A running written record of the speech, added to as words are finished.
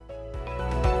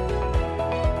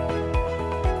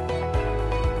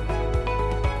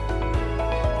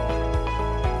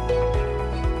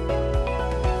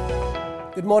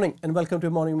Good morning and welcome to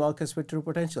Morning Markets with True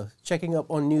Potential. Checking up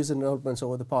on news and developments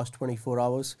over the past 24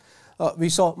 hours. We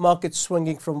saw markets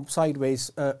swinging from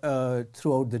sideways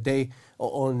throughout the day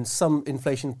on some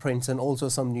inflation prints and also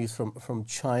some news from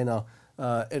China,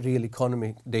 real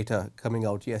economy data coming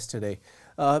out yesterday.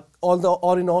 Although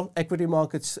all in all, equity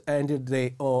markets ended the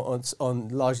day on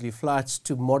largely flat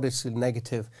to modestly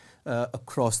negative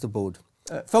across the board.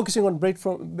 Focusing on big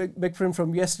print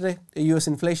from yesterday, a US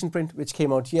inflation print which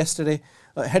came out yesterday.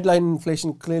 Headline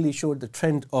inflation clearly showed the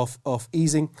trend of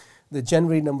easing. The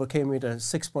January number came in at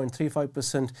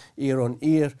 6.35% year on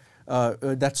year.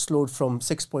 That slowed from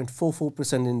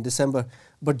 6.44% in December.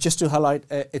 But just to highlight,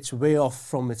 it's way off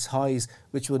from its highs,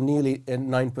 which were nearly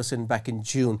 9% back in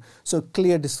June. So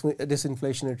clear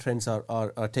disinflationary trends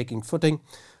are taking footing.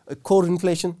 Core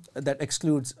inflation that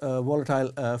excludes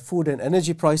volatile food and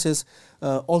energy prices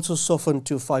also softened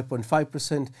to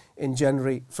 5.5% in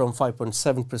January from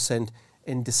 5.7%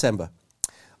 in December.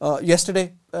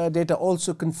 Yesterday, data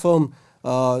also confirmed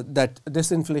that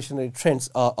disinflationary trends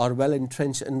are well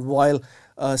entrenched, and while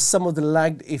some of the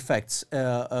lagged effects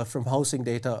from housing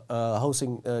data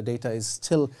is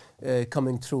still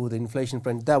coming through the inflation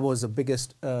print. That was the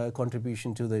biggest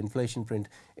contribution to the inflation print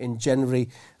in January.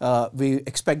 We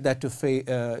expect that to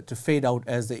fade out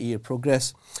as the year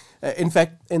progresses. In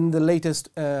fact, in the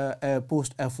latest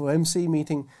post-FOMC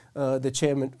meeting, the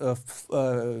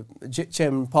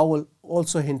Chairman Powell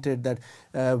also hinted that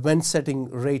when setting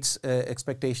rates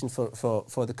expectations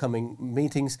for the coming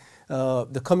meetings,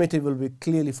 the committee will be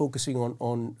clearly focusing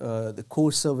on the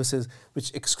core services,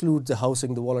 which exclude the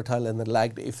housing, the volatile and the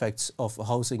lagged effects of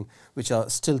housing, which are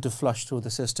still to flush through the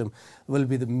system, will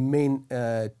be the main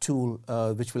tool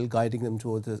which will guiding them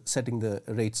towards setting the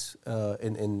rates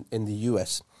in the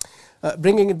US.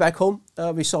 Bringing it back home,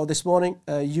 we saw this morning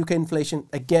UK inflation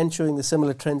again showing the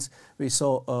similar trends. We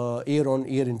saw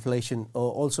year-on-year inflation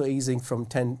also easing from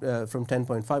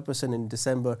 10.5% in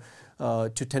December to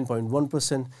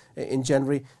 10.1% in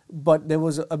January. But there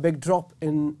was a big drop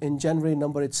in January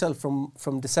number itself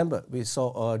from December. We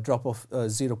saw a drop of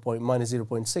minus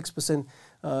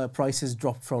 0.6%. Prices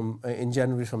dropped in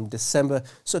January from December.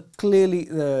 So clearly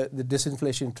the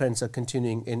disinflation trends are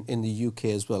continuing in the UK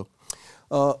as well.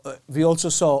 We also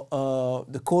saw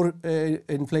the core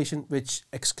inflation, which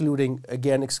excluding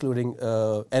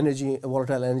energy,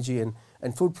 volatile energy and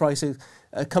food prices,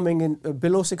 coming in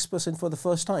below 6% for the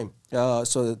first time.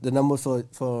 So the number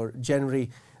for January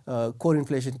core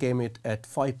inflation came in at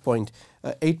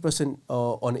 5.8%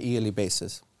 on a yearly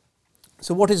basis.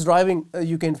 So what is driving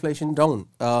UK inflation down?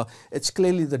 It's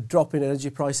clearly the drop in energy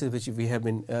prices, which we have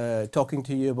been talking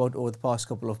to you about over the past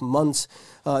couple of months.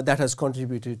 That has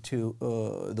contributed to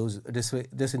those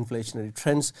disinflationary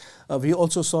trends. We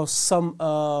also saw some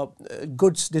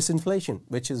goods disinflation,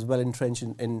 which is well entrenched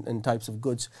in types of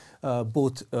goods.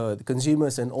 Both the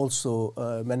consumers and also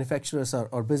manufacturers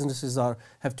or businesses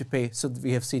have to pay. So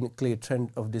we have seen a clear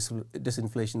trend of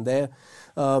disinflation there.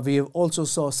 We have also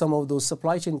saw some of those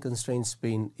supply chain constraints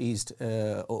been eased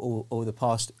over the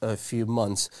past few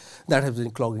months. That has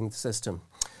been clogging the system.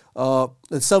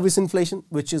 The service inflation,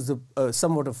 which is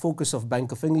somewhat a focus of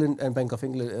Bank of England, and Bank of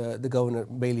England, the Governor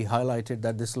Bailey highlighted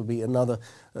that this will be another.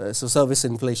 So service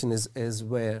inflation is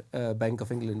where Bank of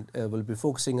England will be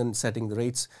focusing on setting the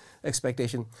rates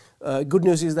expectation. Good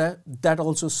news is that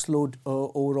also slowed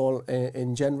overall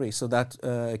in January. So that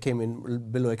came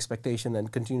in below expectation and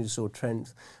continued to show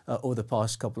trends over the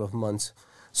past couple of months.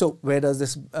 So where does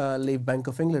this leave Bank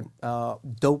of England?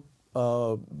 Though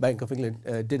Bank of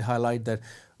England did highlight that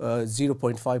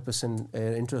 0.5%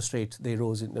 interest rate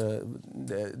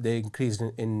they increased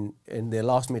in their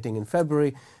last meeting in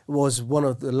February, was one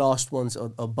of the last ones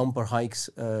of bumper hikes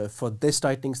for this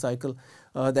tightening cycle.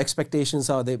 The expectations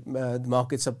are the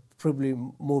markets are probably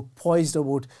more poised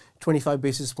about 25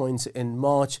 basis points in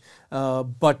March,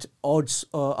 but odds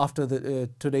after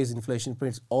today's inflation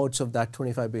prints, odds of that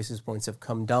 25 basis points have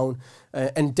come down,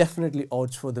 and definitely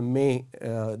odds for the May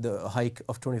the hike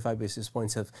of 25 basis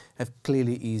points have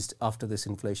clearly eased after this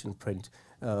inflation print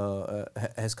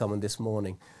has come in this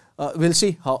morning. We'll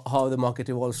see how the market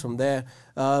evolves from there.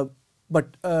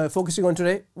 But focusing on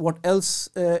today, what else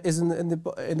is in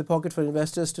the pocket for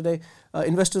investors today?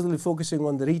 Investors will be focusing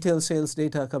on the retail sales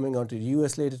data coming out of the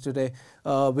US later today,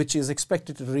 which is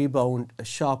expected to rebound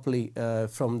sharply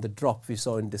from the drop we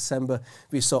saw in December.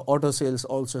 We saw auto sales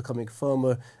also coming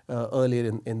firmer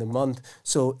earlier in the month.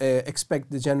 So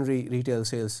expect the January retail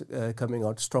sales coming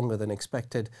out stronger than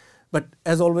expected. But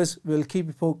as always, we'll keep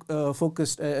you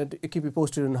focused, keep you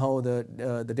posted on how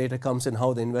the data comes and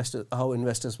how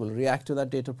investors will react to that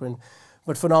data print.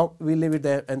 But for now, we'll leave it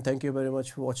there, and thank you very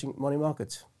much for watching Money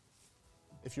Markets.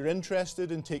 If you're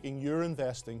interested in taking your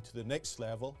investing to the next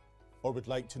level, or would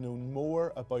like to know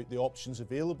more about the options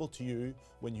available to you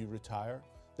when you retire,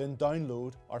 then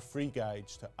download our free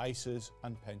guides to ISAs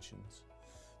and pensions.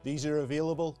 These are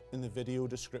available in the video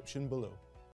description below.